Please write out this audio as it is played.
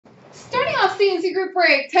CNC group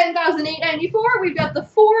break 10,894. We've got the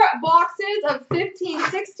 4 boxes of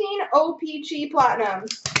 1516 OPC Platinum.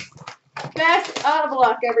 Best of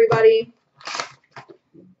luck, everybody.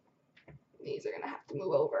 These are going to have to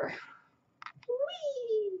move over.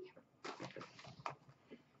 Whee!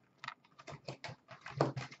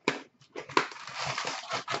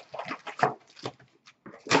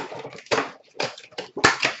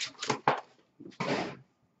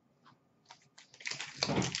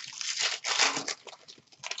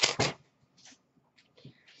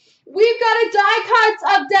 We've got a die cuts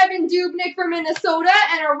of Devin Dubnyk for Minnesota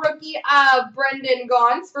and a rookie of Brendan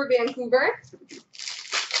Gaunce for Vancouver.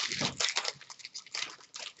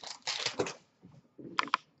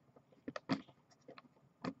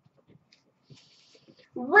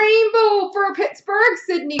 Rainbow for Pittsburgh,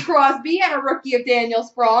 Sidney Crosby, and a rookie of Daniel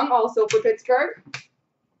Sprong, also for Pittsburgh.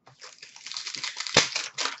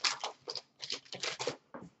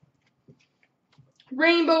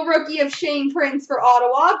 Rainbow rookie of Shane Prince for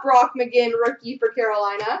Ottawa, Brock McGinn rookie for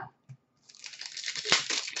Carolina.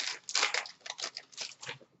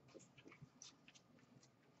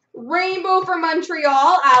 Rainbow for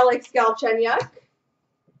Montreal, Alex Galchenyuk.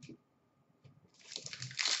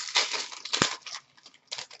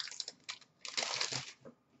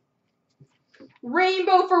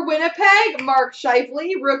 Rainbow for Winnipeg, Mark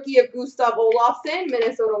Scheifele, rookie of Gustav Olofsson,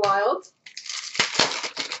 Minnesota Wild.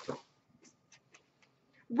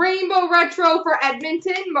 Rainbow retro for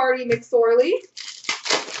Edmonton, Marty McSorley.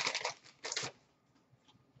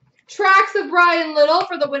 Tracks of Brian Little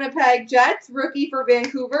for the Winnipeg Jets, rookie for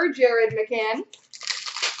Vancouver, Jared McCann.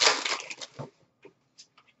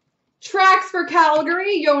 Tracks for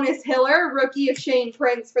Calgary, Jonas Hiller, rookie of Shane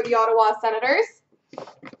Prince for the Ottawa Senators.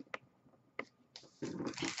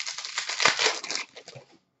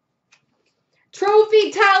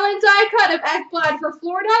 Trophy talent die cut of Ekblad for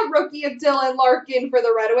Florida, rookie of Dylan Larkin for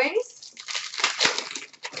the Red Wings.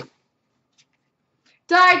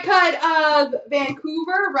 Die cut of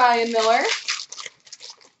Vancouver, Ryan Miller.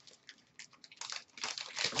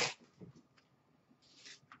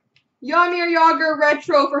 Jaromir Jagr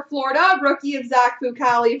retro for Florida, rookie of Zach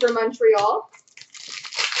Fucale for Montreal.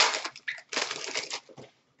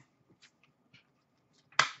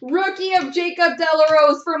 Rookie of Jacob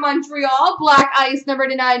Delarose for Montreal. Black Ice number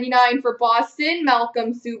 /99 for Boston,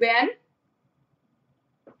 Malcolm Subban.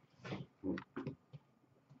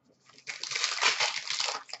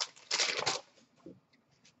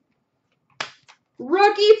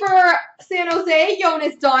 Rookie for San Jose,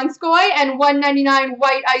 Jonas Donskoy. And /199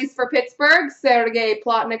 white ice for Pittsburgh, Sergei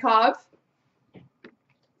Plotnikov.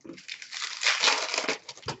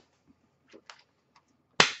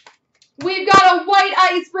 We've got a white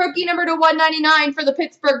ice rookie number /199 for the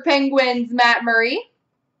Pittsburgh Penguins, Matt Murray.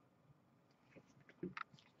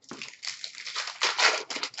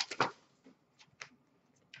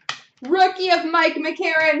 Rookie of Mike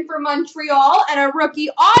McCarron for Montreal, and a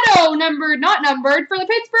rookie auto not numbered for the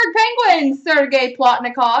Pittsburgh Penguins, Sergei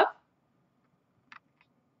Plotnikov.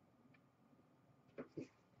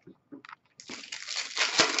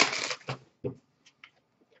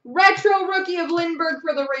 Retro rookie of Lindbergh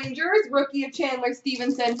for the Rangers. Rookie of Chandler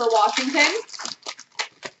Stevenson for Washington.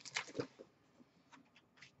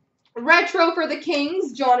 Retro for the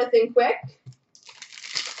Kings, Jonathan Quick.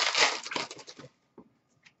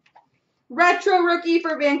 Retro rookie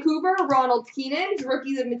for Vancouver, Ronald Keenan.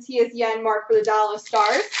 Rookies of Matthias Janmark for the Dallas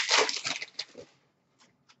Stars.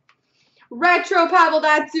 Retro Pavel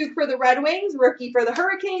Datsyuk for the Red Wings. Rookie for the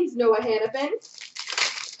Hurricanes, Noah Hannafin.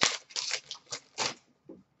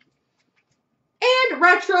 And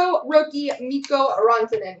retro rookie Mikko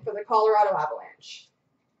Rantanen for the Colorado Avalanche.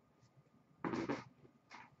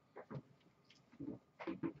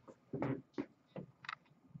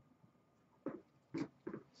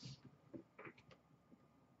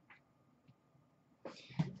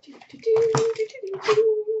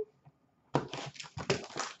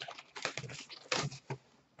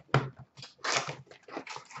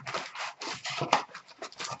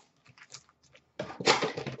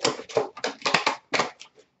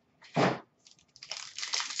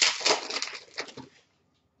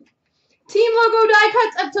 Team logo die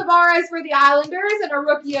cuts of Tavares for the Islanders and a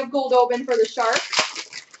rookie of Goldobin for the Sharks.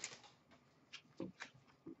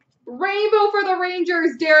 Rainbow for the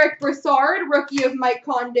Rangers, Derek Brassard, rookie of Mike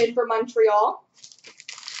Condon for Montreal.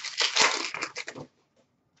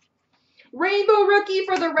 Rainbow rookie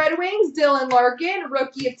for the Red Wings, Dylan Larkin,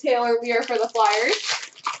 rookie of Taylor Lear for the Flyers.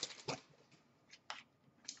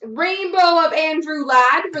 Rainbow of Andrew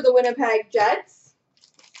Ladd for the Winnipeg Jets.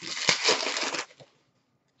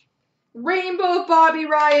 Rainbow of Bobby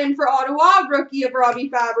Ryan for Ottawa. Rookie of Robbie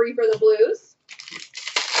Fabry for the Blues.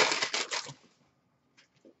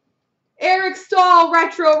 Eric Stahl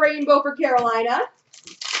Retro Rainbow for Carolina.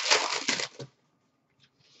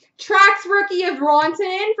 Trax rookie of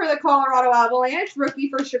Rontanen for the Colorado Avalanche. Rookie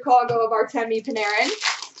for Chicago of Artemi Panarin.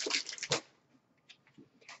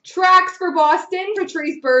 Trax for Boston,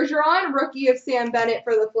 Patrice Bergeron. Rookie of Sam Bennett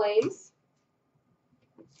for the Flames.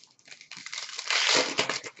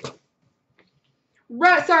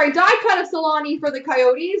 Die cut of Solani for the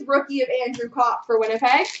Coyotes. Rookie of Andrew Kopp for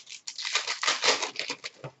Winnipeg.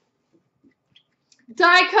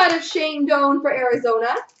 Die cut of Shane Doan for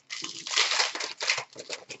Arizona.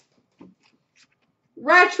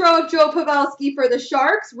 Retro of Joe Pavelski for the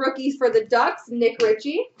Sharks. Rookies for the Ducks, Nick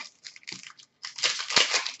Ritchie.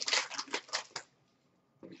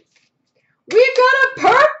 We've got a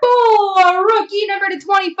purple rookie number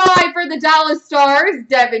 /25 for the Dallas Stars,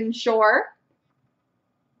 Devin Shore.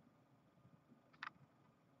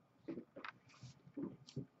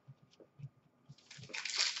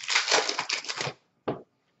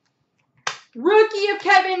 Rookie of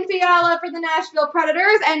Kevin Fiala for the Nashville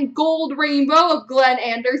Predators, and gold rainbow of Glenn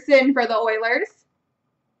Anderson for the Oilers.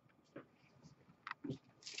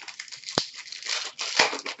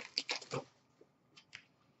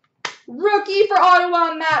 Rookie for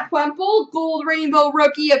Ottawa, Matt Puempel, gold rainbow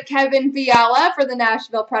rookie of Kevin Fiala for the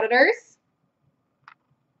Nashville Predators.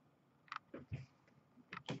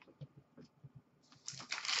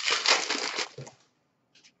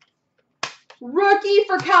 Rookie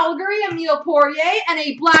for Calgary, Emile Poirier, and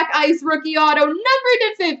a black ice rookie auto number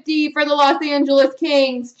 /50 for the Los Angeles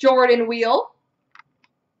Kings, Jordan Wheel.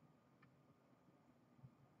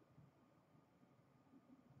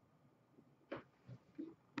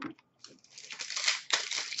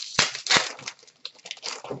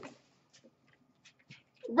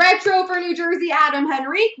 Retro for New Jersey, Adam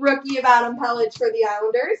Henrique, rookie of Adam Pellich for the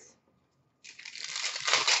Islanders.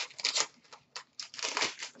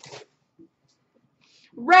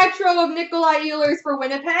 Retro of Nikolai Ehlers for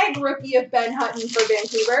Winnipeg, rookie of Ben Hutton for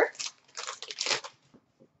Vancouver.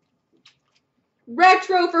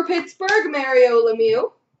 Retro for Pittsburgh, Mario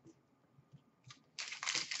Lemieux.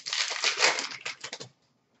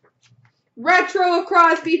 Retro of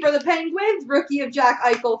Crosby for the Penguins, rookie of Jack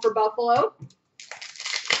Eichel for Buffalo.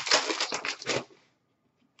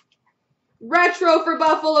 Retro for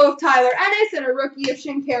Buffalo of Tyler Ennis, and a rookie of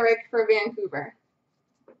Shinkarik for Vancouver.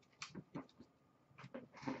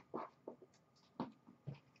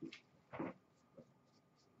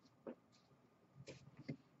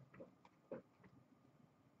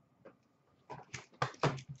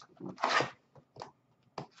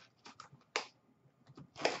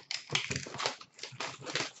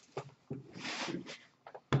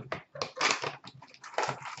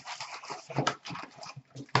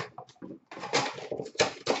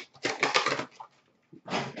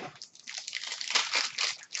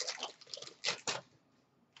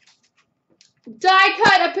 Die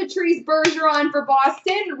cut of Patrice Bergeron for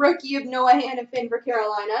Boston, rookie of Noah Hanifin for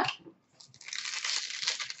Carolina.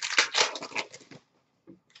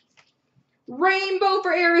 Rainbow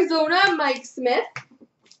for Arizona, Mike Smith.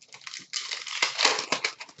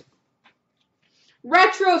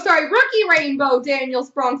 Rookie rainbow, Daniel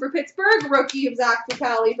Sprong for Pittsburgh, rookie of Zach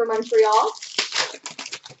Vitale for Montreal.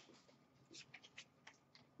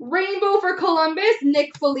 Rainbow for Columbus,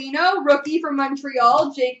 Nick Foligno, rookie for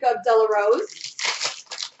Montreal, Jacob Delarose.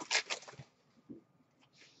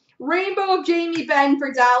 Rainbow of Jamie Benn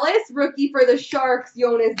for Dallas, rookie for the Sharks,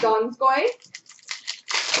 Jonas Donskoy.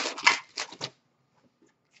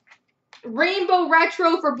 Rainbow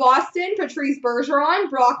retro for Boston, Patrice Bergeron,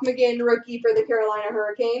 Brock McGinn, rookie for the Carolina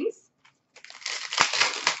Hurricanes.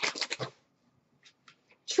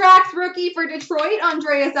 Trax rookie for Detroit,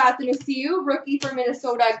 Andreas Athanasiou, rookie for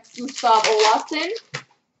Minnesota, Gustav Olofsson.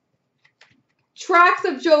 Trax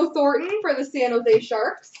of Joe Thornton for the San Jose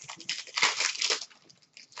Sharks.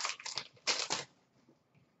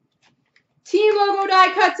 Team logo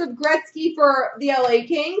die cuts of Gretzky for the LA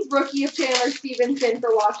Kings, rookie of Chandler Stevenson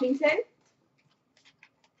for Washington.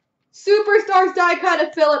 Superstars die cut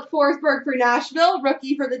of Philip Forsberg for Nashville,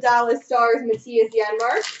 rookie for the Dallas Stars, Matthias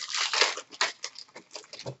Janmark.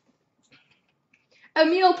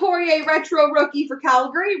 Emile Poirier retro rookie for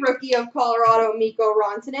Calgary, rookie of Colorado, Mikko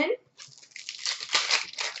Rantanen.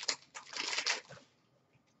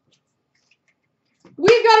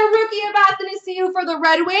 We've got a rookie of Athanasiou for the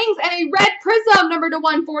Red Wings, and a red prism number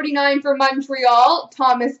 /149 for Montreal,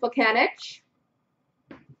 Thomas Buchanan.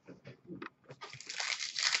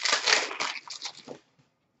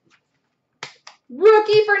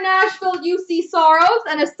 Rookie for Nashville, UC Soros,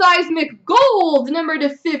 and a seismic gold, number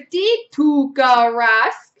 /50, Tuukka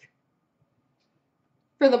Rask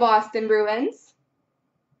for the Boston Bruins.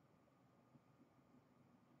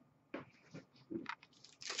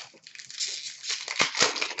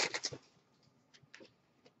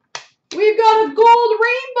 We've got a gold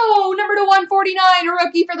rainbow, number /149,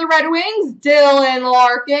 rookie for the Red Wings, Dylan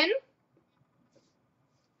Larkin.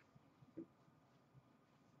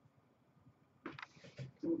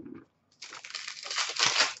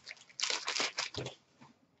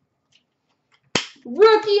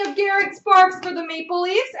 Rookie of Garrett Sparks for the Maple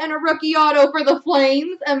Leafs, and a rookie auto for the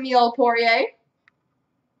Flames, Emile Poirier.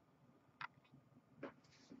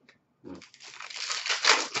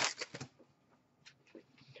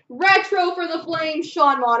 Retro for the Flames,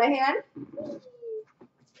 Sean Monahan.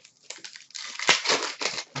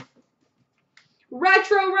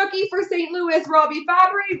 Retro rookie for St. Louis, Robbie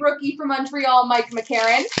Fabry. Rookie for Montreal, Mike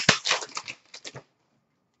McCarron.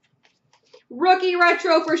 Rookie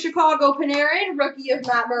retro for Chicago, Panarin. Rookie of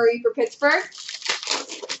Matt Murray for Pittsburgh.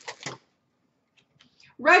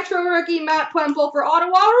 Retro rookie Matt Puempel for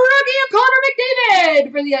Ottawa. Rookie of Connor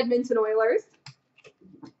McDavid for the Edmonton Oilers.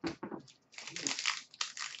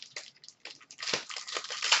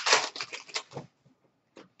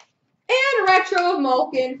 And retro of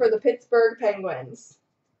Malkin for the Pittsburgh Penguins.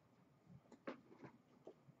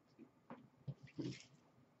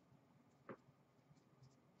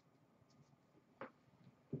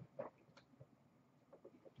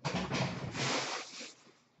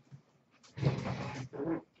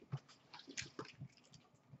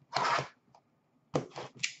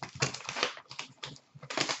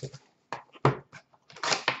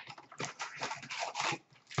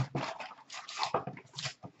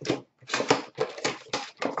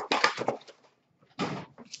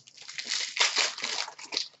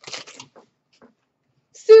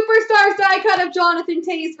 Superstars die cut of Jonathan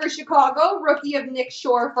Toews for Chicago. Rookie of Nick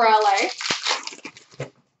Shore for LA.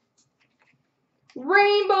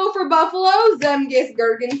 Rainbow for Buffalo, Zemgus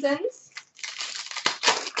Girgensons.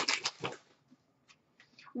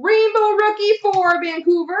 Rainbow rookie for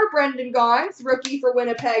Vancouver, Brendan Gaunce. Rookie for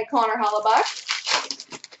Winnipeg, Connor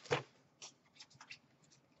Hellebuyck.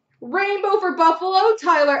 Rainbow for Buffalo,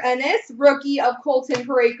 Tyler Ennis. Rookie of Colton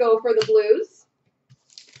Parayko for the Blues.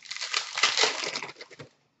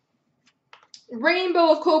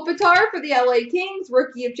 Rainbow of Kopitar for the LA Kings.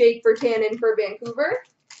 Rookie of Jake Virtanen for Vancouver.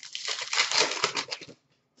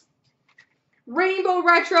 Rainbow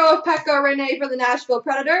retro of Pekka Rinne for the Nashville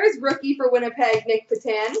Predators. Rookie for Winnipeg, Nick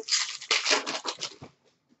Petan.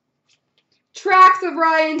 Tracks of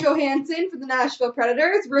Ryan Johansson for the Nashville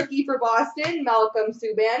Predators. Rookie for Boston, Malcolm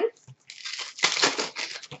Subban.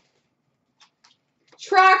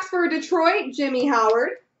 Tracks for Detroit, Jimmy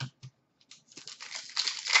Howard.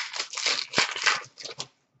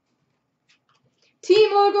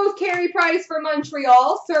 Team logos, Carey Price for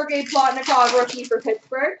Montreal. Sergei Plotnikov, rookie for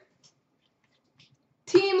Pittsburgh.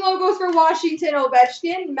 Team logos for Washington,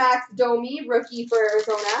 Ovechkin. Max Domi, rookie for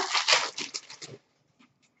Arizona.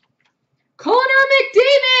 Connor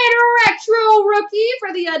McDavid, retro rookie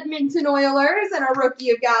for the Edmonton Oilers, and a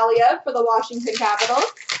rookie of Gallia for the Washington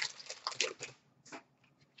Capitals.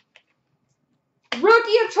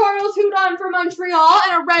 Rookie of Charles Hudon for Montreal,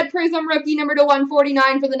 and a red prism rookie number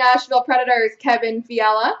 /149 for the Nashville Predators, Kevin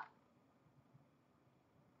Fiala.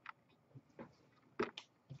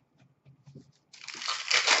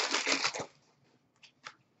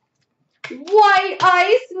 White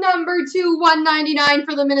ice, number /199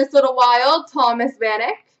 for the Minnesota Wild, Thomas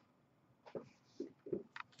Vanek.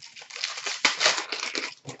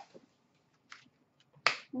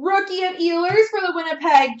 Rookie of Ehlers for the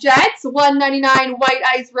Winnipeg Jets, /199 white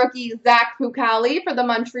ice rookie Zach Fucale for the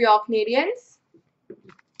Montreal Canadiens.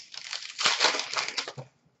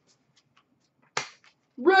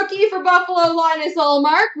 Rookie for Buffalo, Linus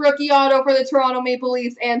Ullmark. Rookie auto for the Toronto Maple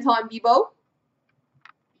Leafs, Anton Bibeau.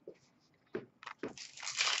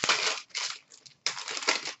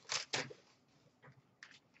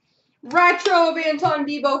 Retro of Anton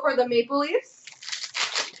Bibeau for the Maple Leafs.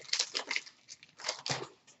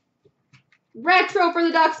 Retro for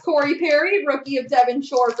the Ducks, Corey Perry. Rookie of Devin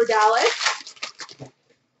Shore for Dallas.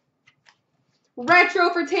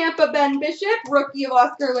 Retro for Tampa, Ben Bishop. Rookie of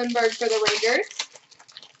Oscar Lindbergh for the Rangers.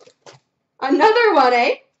 Another one,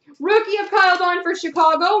 eh? Rookie of Kyle Bond for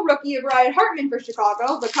Chicago. Rookie of Ryan Hartman for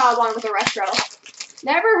Chicago. But Kyle Bond with a retro.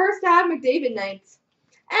 Never hurts to have McDavid nights.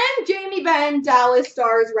 And Jamie Benn, Dallas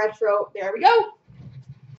Stars retro. There we go.